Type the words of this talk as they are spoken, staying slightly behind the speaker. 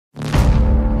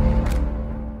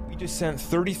Just sent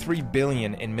 $33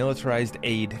 billion in militarized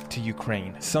aid to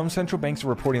Ukraine. Some central banks are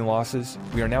reporting losses.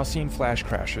 We are now seeing flash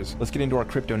crashes. Let's get into our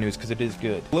crypto news because it is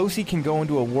good. Pelosi can go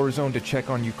into a war zone to check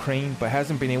on Ukraine, but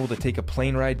hasn't been able to take a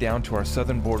plane ride down to our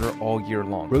southern border all year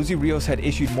long. Rosie Rios had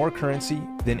issued more currency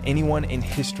than anyone in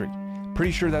history.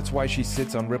 Pretty sure that's why she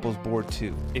sits on Ripple's board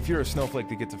too. If you're a snowflake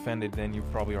that gets offended, then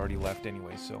you've probably already left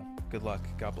anyway, so good luck.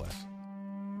 God bless.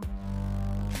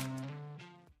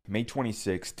 May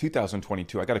 26,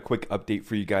 2022. I got a quick update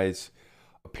for you guys.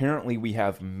 Apparently, we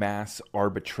have mass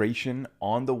arbitration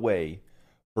on the way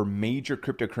for major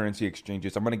cryptocurrency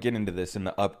exchanges. I'm going to get into this in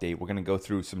the update. We're going to go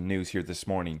through some news here this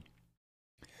morning.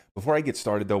 Before I get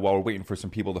started, though, while we're waiting for some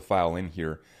people to file in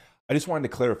here, I just wanted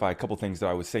to clarify a couple things that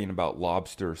I was saying about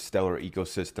Lobster Stellar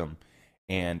ecosystem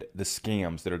and the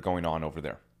scams that are going on over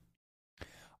there.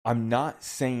 I'm not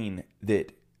saying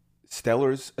that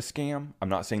Stellar's a scam. I'm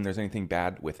not saying there's anything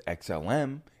bad with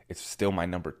XLM. It's still my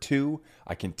number 2.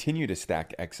 I continue to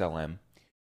stack XLM.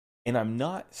 And I'm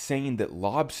not saying that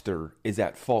Lobster is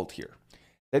at fault here.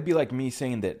 That'd be like me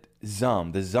saying that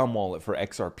Zum, the Zum wallet for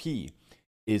XRP,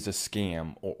 is a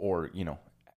scam or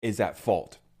is at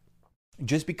fault.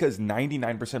 Just because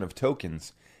 99% of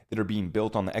tokens that are being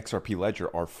built on the XRP ledger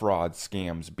are fraud,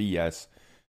 scams, BS,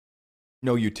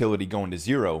 no utility going to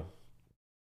zero,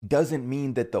 doesn't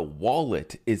mean that the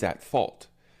wallet is at fault.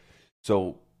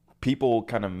 So people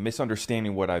kind of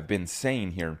misunderstanding what I've been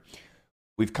saying here.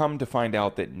 We've come to find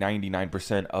out that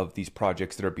 99% of these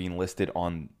projects that are being listed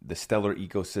on the Stellar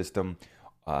ecosystem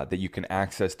that you can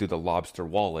access through the Lobster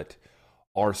wallet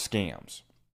are scams.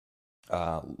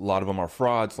 A lot of them are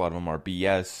frauds. A lot of them are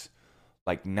BS.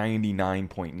 Like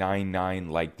 99.99.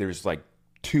 Like there's like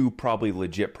 2 probably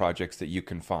legit projects that you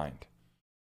can find.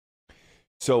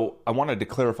 So I wanted to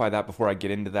clarify that before I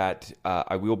get into that.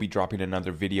 I will be dropping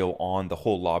another video on the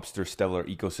whole Lobster Stellar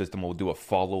ecosystem. We'll do a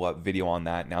follow-up video on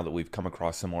that now that we've come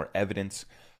across some more evidence.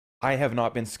 I have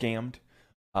not been scammed.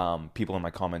 People in my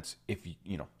comments, if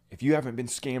you haven't been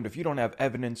scammed, if you don't have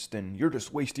evidence, then you're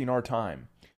just wasting our time.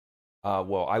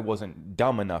 Well, I wasn't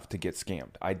dumb enough to get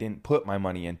scammed. I didn't put my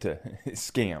money into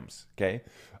scams, okay?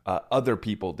 Other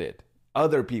people did.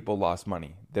 Other people lost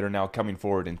money that are now coming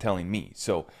forward and telling me.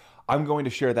 So I'm going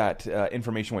to share that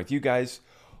information with you guys.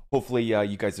 Hopefully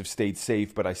you guys have stayed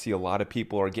safe, but I see a lot of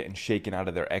people are getting shaken out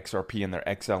of their XRP and their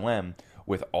XLM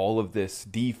with all of this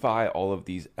DeFi, all of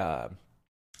these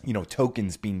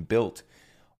tokens being built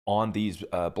on these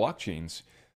blockchains.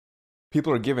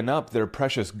 People are giving up their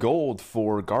precious gold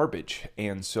for garbage.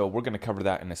 And so we're going to cover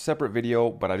that in a separate video,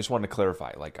 but I just wanted to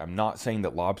clarify, like, I'm not saying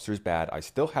that Lobster's bad. I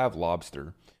still have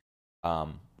Lobster,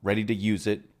 ready to use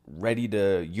it, ready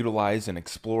to utilize and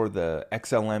explore the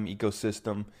XLM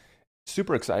ecosystem.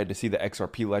 Super excited to see the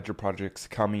XRP ledger projects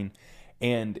coming.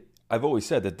 And I've always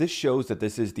said that this shows that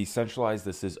this is decentralized,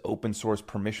 this is open source,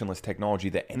 permissionless technology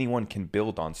that anyone can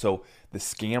build on. So the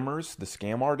scammers, the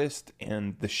scam artists,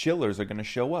 and the shillers are going to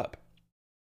show up.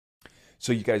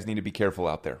 So you guys need to be careful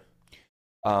out there.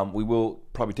 We will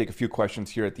probably take a few questions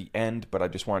here at the end, but I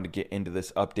just wanted to get into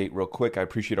this update real quick. I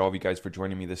appreciate all of you guys for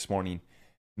joining me this morning.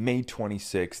 May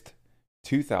 26th,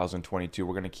 2022.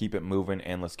 We're going to keep it moving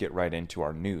and let's get right into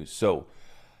our news. So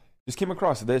just came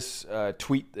across this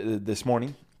tweet this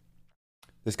morning.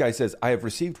 This guy says, I have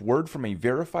received word from a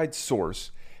verified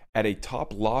source at a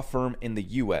top law firm in the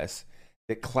U.S.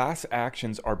 that class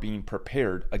actions are being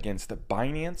prepared against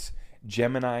Binance,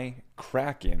 Gemini,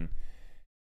 Kraken,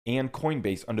 and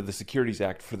Coinbase under the Securities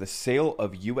Act for the sale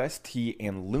of UST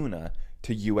and Luna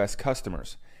to U.S.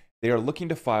 customers. They are looking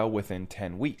to file within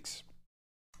 10 weeks.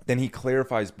 Then he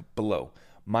clarifies below,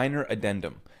 minor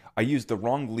addendum. I used the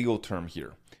wrong legal term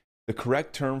here. The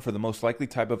correct term for the most likely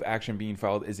type of action being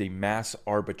filed is a mass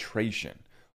arbitration,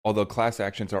 although class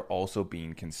actions are also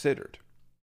being considered.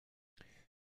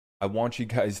 I want you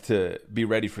guys to be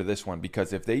ready for this one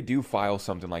because if they do file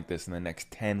something like this in the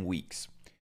next 10 weeks,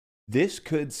 this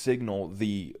could signal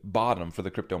the bottom for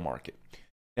the crypto market.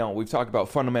 Now, we've talked about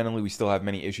fundamentally, we still have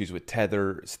many issues with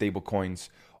Tether, stablecoins,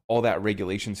 all that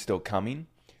regulation still coming.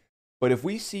 But if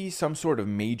we see some sort of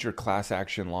major class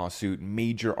action lawsuit,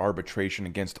 major arbitration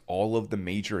against all of the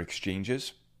major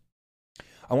exchanges,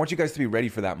 I want you guys to be ready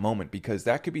for that moment because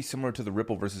that could be similar to the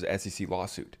Ripple versus SEC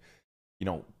lawsuit.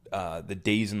 The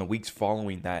days and the weeks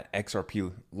following that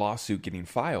XRP lawsuit getting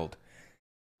filed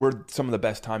were some of the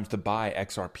best times to buy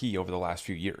XRP over the last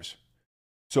few years.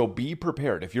 So be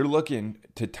prepared. If you're looking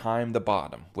to time the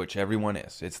bottom, which everyone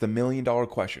is, it's the $1 million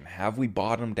question. Have we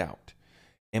bottomed out?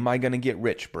 Am I going to get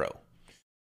rich, bro?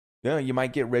 Yeah, you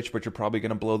might get rich, but you're probably going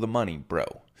to blow the money, bro.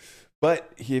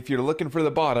 But if you're looking for the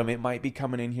bottom, it might be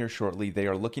coming in here shortly. They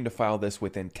are looking to file this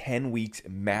within 10 weeks,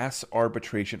 mass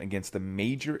arbitration against the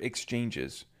major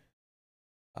exchanges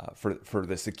for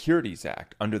the Securities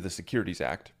Act, under the Securities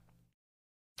Act,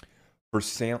 for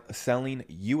selling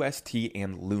UST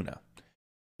and Luna.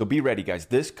 So be ready, guys.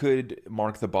 This could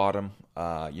mark the bottom.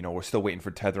 We're still waiting for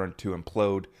Tether to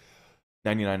implode.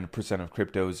 99% of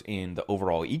cryptos in the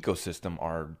overall ecosystem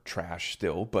are trash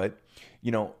still, but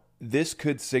this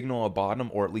could signal a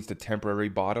bottom, or at least a temporary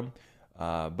bottom,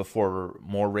 before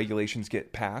more regulations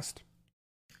get passed.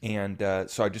 And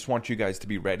so I just want you guys to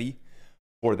be ready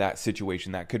for that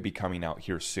situation that could be coming out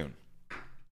here soon.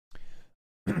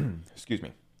 Excuse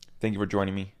me. Thank you for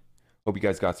joining me. Hope you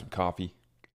guys got some coffee.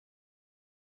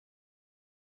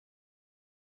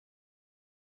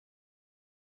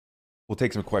 We'll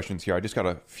take some questions here. I just got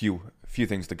a few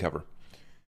things to cover.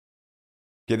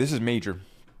 Okay, this is major.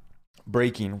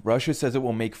 Breaking. Russia says it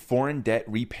will make foreign debt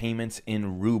repayments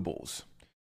in rubles.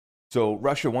 So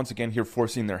Russia, once again, here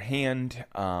forcing their hand.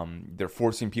 They're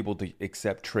forcing people to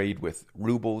accept trade with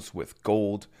rubles, with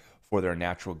gold, for their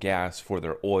natural gas, for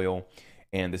their oil.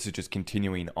 And this is just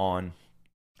continuing on.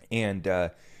 And,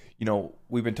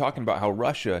 we've been talking about how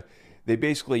Russia, they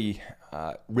basically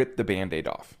ripped the Band-Aid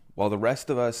off. While the rest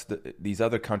of us, these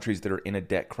other countries that are in a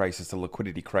debt crisis, a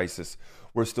liquidity crisis,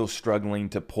 we're still struggling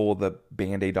to pull the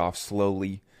Band-Aid off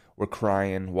slowly. We're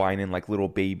crying, whining like little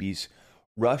babies.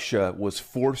 Russia was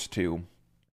forced to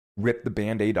rip the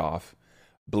Band-Aid off,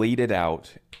 bleed it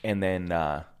out, and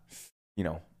then,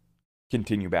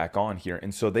 continue back on here.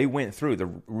 And so they went through. The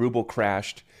ruble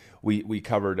crashed. We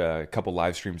covered a couple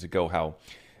live streams ago how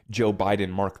Joe Biden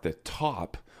marked the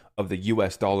top of the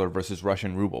US dollar versus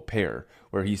Russian ruble pair,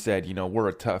 where he said, we're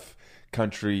a tough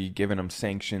country, giving them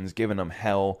sanctions, giving them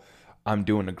hell. I'm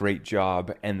doing a great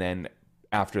job. And then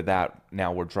after that,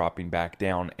 now we're dropping back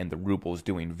down, and the ruble is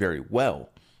doing very well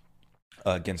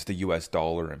against the US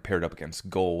dollar and paired up against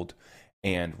gold.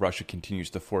 And Russia continues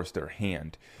to force their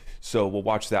hand. So we'll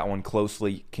watch that one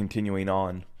closely. Continuing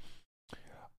on.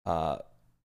 What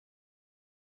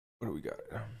do we got?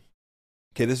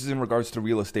 Okay, this is in regards to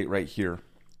real estate right here.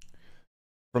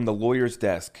 From the lawyer's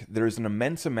desk, there is an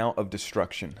immense amount of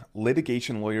destruction.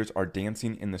 Litigation lawyers are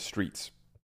dancing in the streets.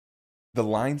 The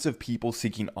lines of people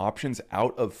seeking options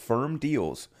out of firm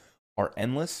deals are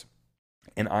endless,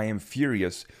 and I am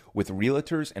furious with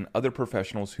realtors and other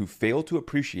professionals who fail to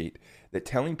appreciate that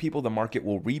telling people the market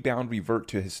will rebound, revert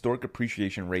to historic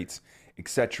appreciation rates,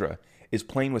 etc., is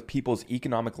playing with people's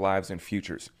economic lives and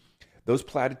futures. Those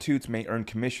platitudes may earn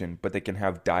commission, but they can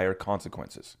have dire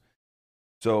consequences.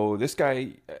 So this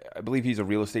guy, I believe he's a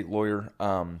real estate lawyer.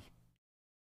 And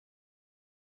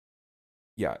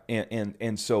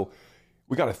so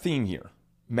we got a theme here.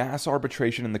 Mass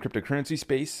arbitration in the cryptocurrency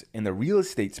space. In the real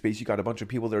estate space, you got a bunch of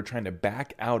people that are trying to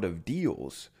back out of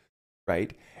deals,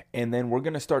 right? And then we're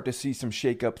going to start to see some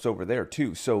shakeups over there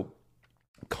too. So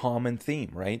common theme,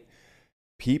 right?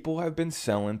 People have been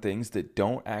selling things that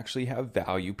don't actually have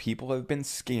value. People have been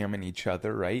scamming each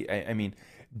other, right? I mean,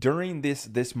 during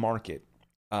this market,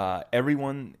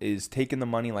 everyone is taking the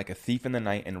money like a thief in the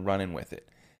night and running with it.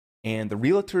 And the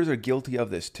realtors are guilty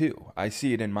of this too. I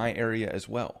see it in my area as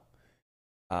well.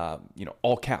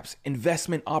 All caps,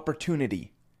 investment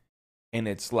opportunity. And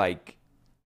it's like,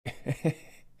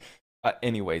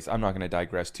 anyways, I'm not going to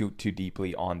digress too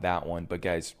deeply on that one. But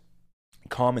guys,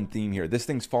 common theme here. This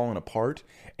thing's falling apart.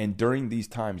 And during these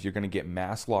times, you're going to get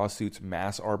mass lawsuits,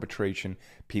 mass arbitration.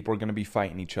 People are going to be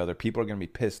fighting each other. People are going to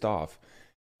be pissed off.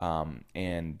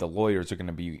 And the lawyers are going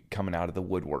to be coming out of the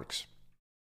woodworks.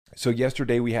 So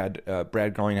yesterday we had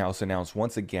Brad Garlinghouse announce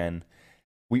once again.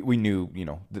 We knew,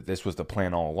 that this was the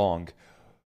plan all along.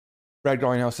 Brad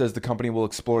Garlinghouse says the company will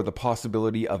explore the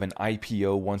possibility of an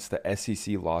IPO once the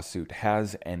SEC lawsuit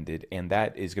has ended, and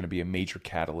that is going to be a major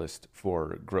catalyst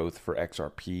for growth for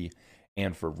XRP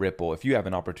and for Ripple. If you have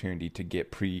an opportunity to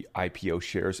get pre-IPO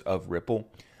shares of Ripple,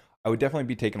 I would definitely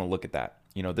be taking a look at that.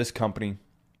 This company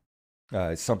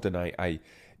is something I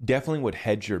definitely would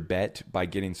hedge your bet by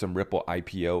getting some Ripple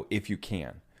IPO if you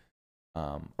can,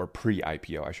 or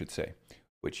pre-IPO, I should say,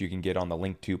 which you can get on the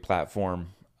Link2 platform.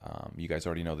 You guys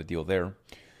already know the deal there.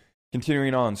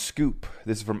 Continuing on, Scoop.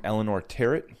 This is from Eleanor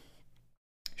Terrett.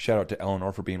 Shout out to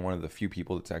Eleanor for being one of the few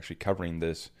people that's actually covering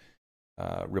this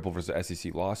Ripple versus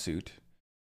SEC lawsuit.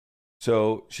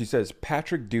 So she says,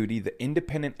 Patrick Doody, the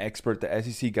independent expert the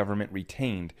SEC government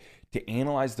retained to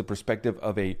analyze the perspective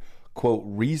of a, quote,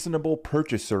 reasonable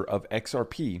purchaser of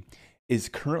XRP, is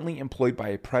currently employed by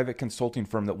a private consulting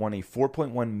firm that won a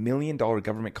 $4.1 million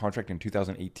government contract in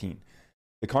 2018.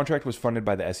 The contract was funded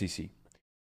by the SEC.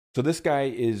 So this guy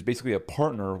is basically a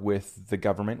partner with the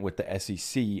government, with the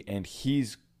SEC, and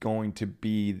he's going to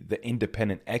be the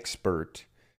independent expert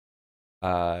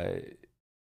uh,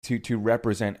 to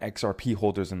represent XRP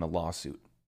holders in the lawsuit.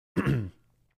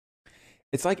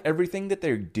 It's like everything that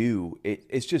they do,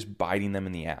 it's just biting them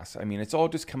in the ass. I mean, it's all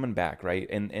just coming back, right?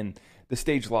 And the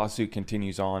stage lawsuit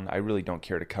continues on. I really don't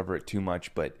care to cover it too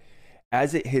much, but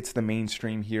as it hits the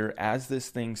mainstream here, as this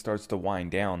thing starts to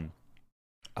wind down,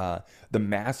 the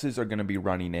masses are going to be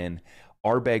running in.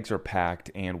 Our bags are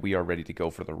packed, and we are ready to go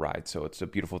for the ride. So it's a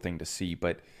beautiful thing to see.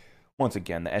 But once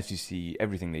again, the SEC,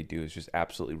 everything they do is just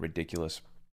absolutely ridiculous.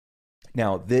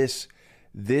 Now, this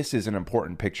is an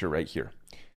important picture right here.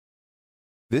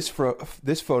 This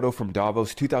photo from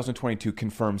Davos 2022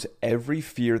 confirms every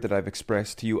fear that I've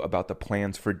expressed to you about the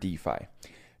plans for DeFi.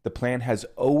 The plan has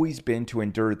always been to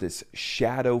endure this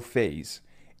shadow phase,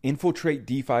 infiltrate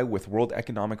DeFi with World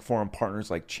Economic Forum partners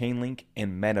like Chainlink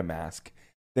and MetaMask,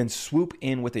 then swoop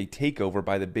in with a takeover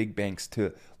by the big banks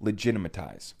to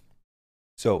legitimatize.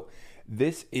 So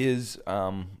this is,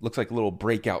 looks like a little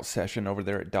breakout session over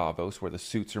there at Davos where the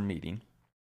suits are meeting.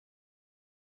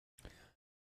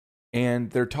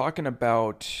 And they're talking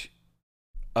about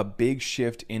a big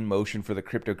shift in motion for the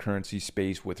cryptocurrency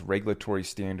space with regulatory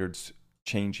standards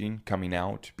changing, coming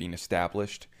out, being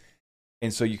established.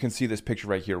 And so you can see this picture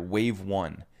right here, Wave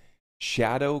 1,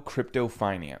 Shadow Crypto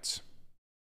Finance.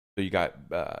 So you got,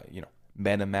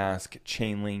 MetaMask,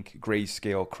 Chainlink,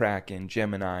 Grayscale, Kraken,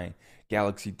 Gemini,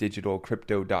 Galaxy Digital,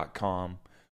 Crypto.com,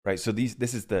 right? So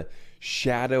this is the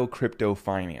Shadow Crypto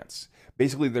Finance.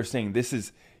 Basically, they're saying this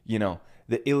is,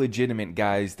 the illegitimate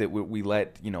guys that we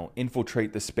let,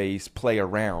 infiltrate the space, play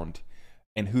around.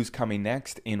 And who's coming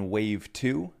next in Wave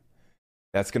 2?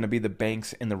 That's going to be the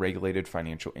banks and the regulated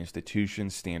financial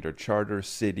institutions, Standard Chartered,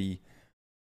 Citi,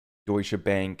 Deutsche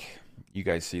Bank. You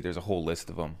guys see there's a whole list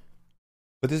of them.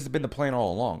 But this has been the plan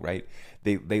all along, right?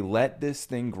 They let this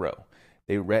thing grow.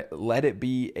 They let it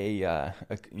be the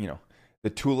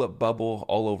tulip bubble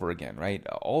all over again, right?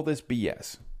 All this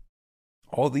BS.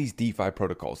 All these DeFi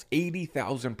protocols,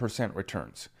 80,000%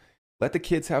 returns. Let the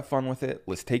kids have fun with it.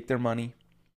 Let's take their money.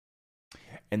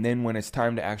 And then when it's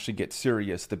time to actually get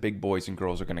serious, the big boys and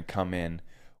girls are going to come in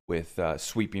with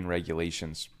sweeping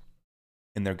regulations.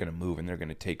 And they're going to move and they're going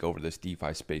to take over this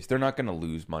DeFi space. They're not going to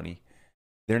lose money.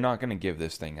 They're not going to give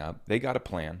this thing up. They got a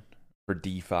plan for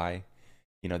DeFi.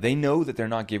 They know that they're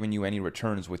not giving you any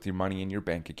returns with your money in your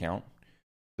bank account.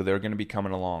 So they're going to be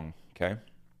coming along, okay?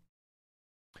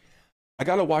 I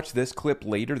got to watch this clip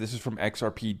later. This is from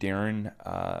XRP Darren,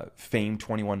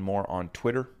 Fame21 More on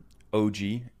Twitter, OG.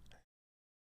 He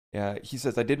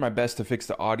says, I did my best to fix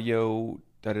the audio,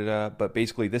 but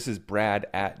basically this is Brad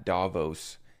at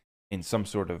Davos in some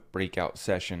sort of breakout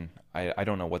session. I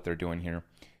don't know what they're doing here.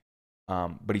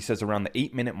 But he says around the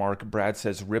 8-minute mark, Brad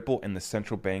says Ripple and the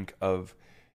Central Bank of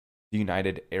the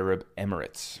United Arab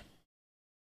Emirates.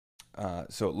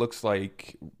 So it looks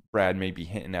like Brad may be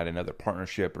hinting at another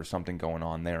partnership or something going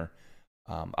on there.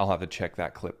 I'll have to check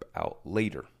that clip out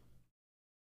later.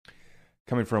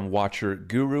 Coming from Watcher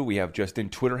Guru, we have Justin.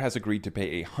 Twitter has agreed to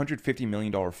pay a $150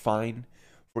 million fine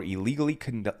for illegally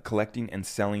collecting and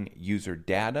selling user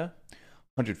data.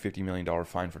 $150 million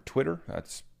fine for Twitter.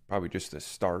 That's probably just a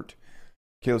start.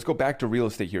 Okay, let's go back to real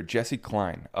estate here. Jesse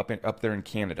Klein, up there in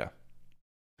Canada.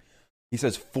 He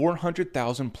says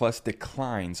 400,000 plus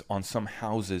declines on some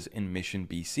houses in Mission,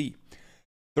 BC.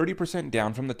 30%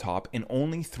 down from the top in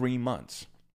only 3 months.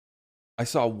 I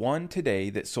saw one today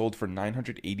that sold for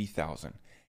 980,000.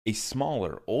 A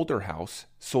smaller, older house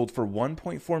sold for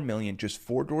 1.4 million just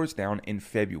 4 doors down in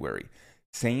February.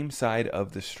 Same side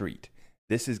of the street.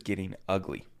 This is getting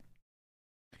ugly.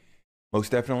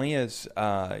 Most definitely is.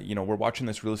 We're watching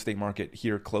this real estate market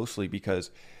here closely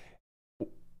because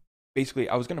basically,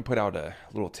 I was going to put out a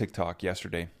little TikTok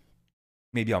yesterday.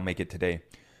 Maybe I'll make it today.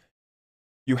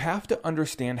 You have to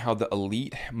understand how the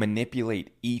elite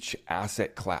manipulate each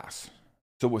asset class.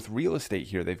 So with real estate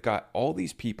here, they've got all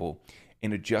these people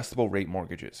in adjustable rate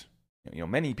mortgages.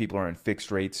 Many people are in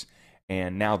fixed rates,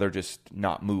 and now they're just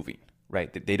not moving,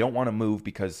 right? They don't want to move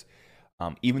because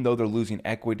even though they're losing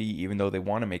equity, even though they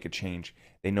want to make a change,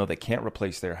 they know they can't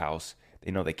replace their house.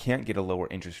 They know they can't get a lower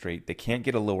interest rate. They can't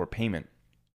get a lower payment.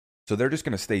 So they're just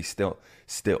going to stay still,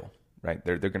 right?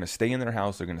 They're going to stay in their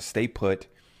house. They're going to stay put.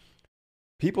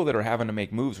 People that are having to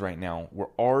make moves right now,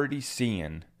 we're already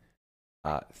seeing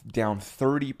down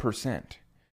 30%.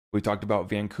 We talked about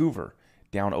Vancouver,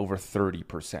 down over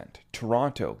 30%.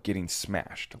 Toronto getting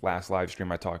smashed. Last live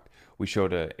stream we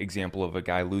showed an example of a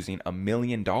guy losing $1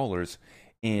 million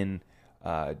in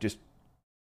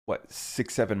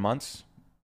 6-7 months.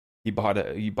 He bought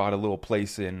a little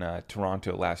place in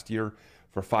Toronto last year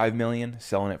for 5 million,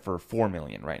 selling it for 4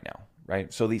 million right now,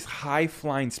 right? So these high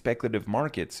flying speculative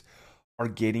markets are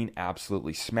getting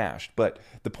absolutely smashed. But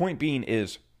the point being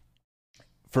is,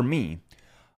 for me,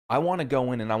 I want to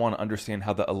go in and I want to understand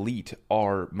how the elite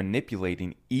are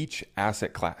manipulating each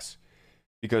asset class,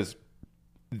 because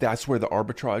that's where the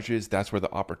arbitrage is, that's where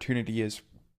the opportunity is.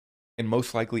 And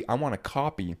most likely, I want to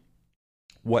copy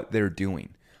what they're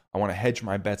doing. I want to hedge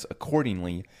my bets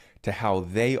accordingly to how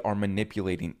they are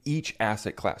manipulating each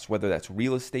asset class, whether that's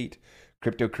real estate,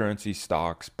 cryptocurrency,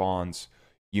 stocks, bonds,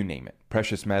 you name it,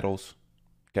 precious metals.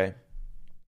 Okay.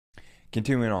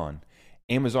 Continuing on,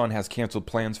 Amazon has canceled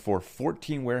plans for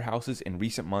 14 warehouses in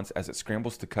recent months as it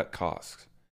scrambles to cut costs.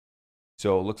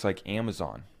 So it looks like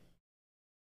Amazon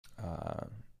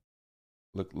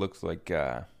looks like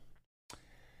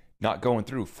not going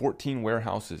through 14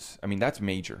 warehouses. I mean, that's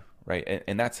major, right?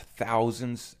 And that's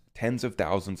thousands, tens of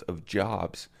thousands of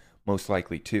jobs, most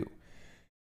likely too.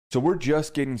 So we're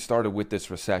just getting started with this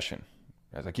recession.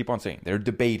 As I keep on saying, they're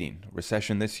debating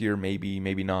recession this year, maybe,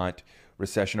 maybe not.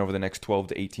 Recession over the next 12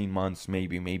 to 18 months,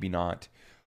 maybe, maybe not.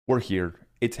 We're here.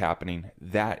 It's happening.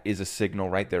 That is a signal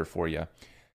right there for you.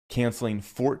 Canceling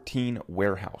 14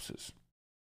 warehouses.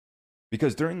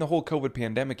 Because during the whole COVID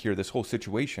pandemic here, this whole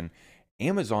situation,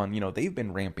 Amazon, they've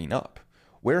been ramping up.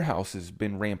 Warehouse has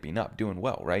been ramping up, doing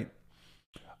well, right?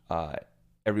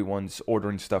 Everyone's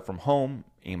ordering stuff from home.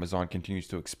 Amazon continues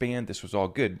to expand. This was all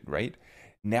good, right?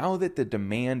 Now that the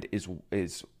demand is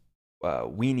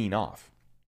weaning off,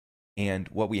 and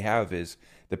what we have is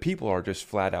the people are just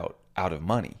flat out of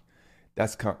money.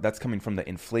 That's coming from the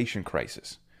inflation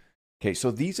crisis. Okay,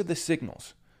 so these are the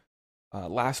signals.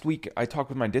 Last week, I talked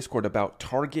with my Discord about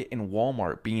Target and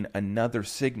Walmart being another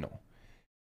signal.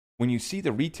 When you see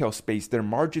the retail space, their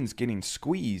margins getting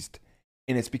squeezed,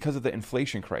 and it's because of the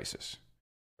inflation crisis,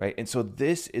 right? And so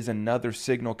this is another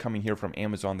signal coming here from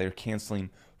Amazon. They're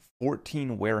canceling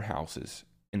 14 warehouses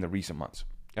in the recent months,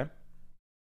 okay?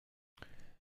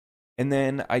 And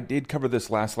then I did cover this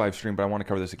last live stream, but I want to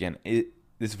cover this again. This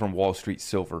is from Wall Street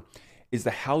Silver. Is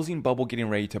the housing bubble getting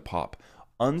ready to pop?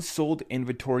 Unsold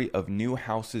inventory of new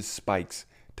houses spikes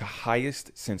to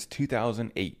highest since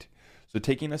 2008. So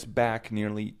taking us back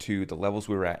nearly to the levels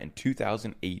we were at in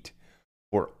 2008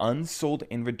 for unsold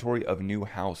inventory of new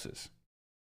houses.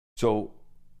 So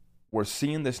we're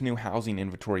seeing this new housing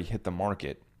inventory hit the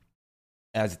market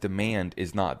as demand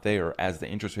is not there, as the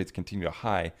interest rates continue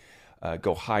to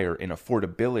go higher, and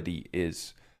affordability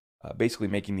is basically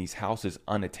making these houses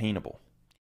unattainable.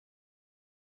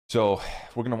 So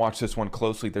we're going to watch this one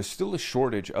closely. There's still a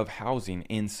shortage of housing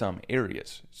in some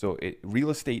areas. So real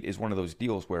estate is one of those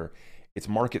deals where it's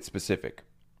market specific.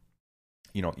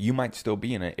 You might still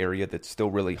be in an area that's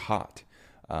still really hot.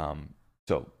 You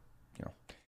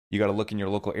got to look in your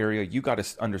local area. You got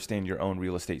to understand your own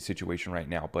real estate situation right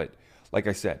now. But like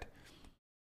I said,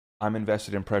 I'm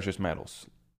invested in precious metals.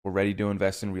 We're ready to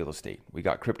invest in real estate. We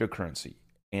got cryptocurrency.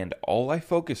 And all I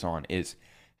focus on is,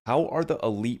 how are the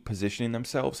elite positioning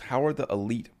themselves? How are the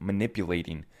elite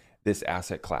manipulating this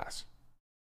asset class?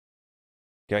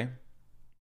 Okay.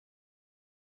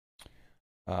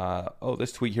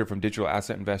 This tweet here from digital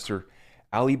asset investor.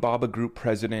 Alibaba Group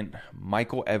President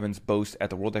Michael Evans boasts at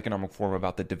the World Economic Forum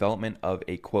about the development of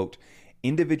a, quote,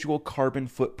 individual carbon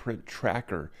footprint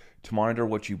tracker to monitor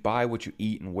what you buy, what you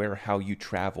eat, and where, how you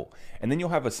travel. And then you'll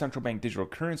have a central bank digital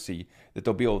currency that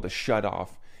they'll be able to shut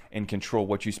off and control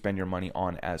what you spend your money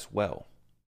on as well.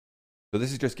 So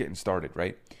this is just getting started,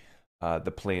 right?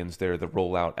 The plans there, the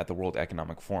rollout at the World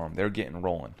Economic Forum, they're getting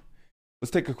rolling.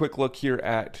 Let's take a quick look here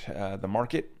at the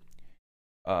market.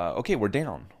 Okay, we're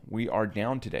down. We are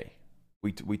down today.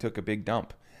 We took a big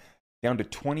dump. Down to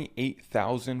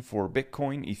 28,000 for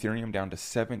Bitcoin, Ethereum down to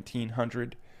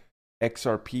 1,700,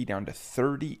 XRP down to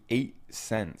 38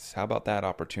 cents. How about that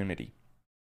opportunity?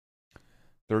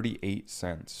 38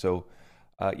 cents. So,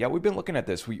 we've been looking at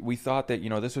this. We thought that,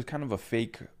 this was kind of a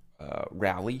fake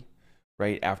rally,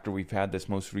 right? After we've had this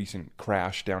most recent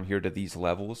crash down here to these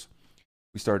levels.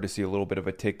 We started to see a little bit of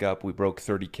a tick up. We broke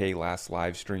 30K last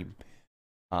live stream.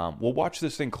 We'll watch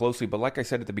this thing closely, but like I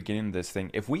said at the beginning of this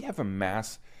thing, if we have a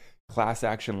mass class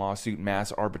action lawsuit,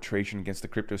 mass arbitration against the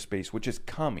crypto space, which is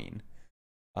coming,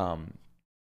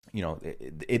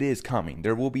 it is coming.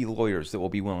 There will be lawyers that will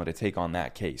be willing to take on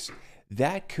that case.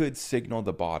 That could signal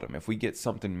the bottom. If we get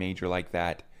something major like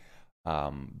that,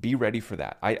 be ready for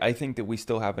that. I think that we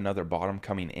still have another bottom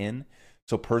coming in.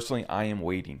 So personally, I am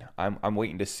waiting. I'm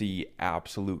waiting to see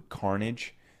absolute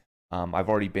carnage. I've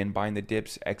already been buying the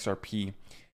dips. XRP,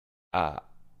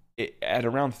 at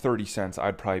around 30 cents,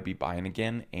 I'd probably be buying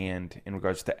again. And in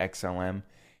regards to XLM,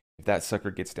 if that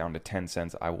sucker gets down to 10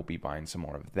 cents, I will be buying some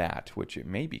more of that, which it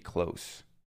may be close.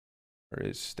 Or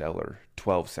is Stellar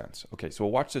 12 cents? Okay, so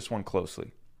we'll watch this one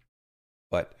closely.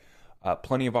 But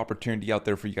plenty of opportunity out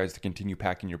there for you guys to continue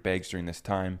packing your bags during this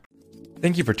time.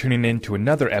 Thank you for tuning in to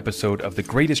another episode of The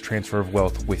Greatest Transfer of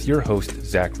Wealth with your host,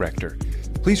 Zach Rector.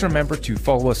 Please remember to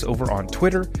follow us over on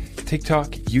Twitter, TikTok,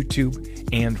 YouTube,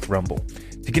 and Rumble.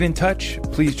 To get in touch,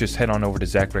 please just head on over to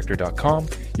zachrector.com.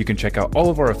 You can check out all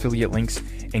of our affiliate links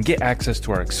and get access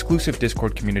to our exclusive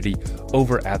Discord community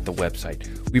over at the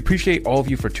website. We appreciate all of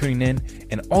you for tuning in,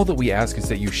 and all that we ask is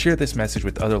that you share this message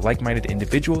with other like-minded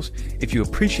individuals. If you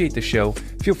appreciate the show,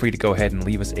 feel free to go ahead and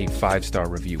leave us a 5-star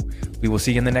review. We will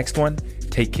see you in the next one.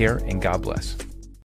 Take care, and God bless.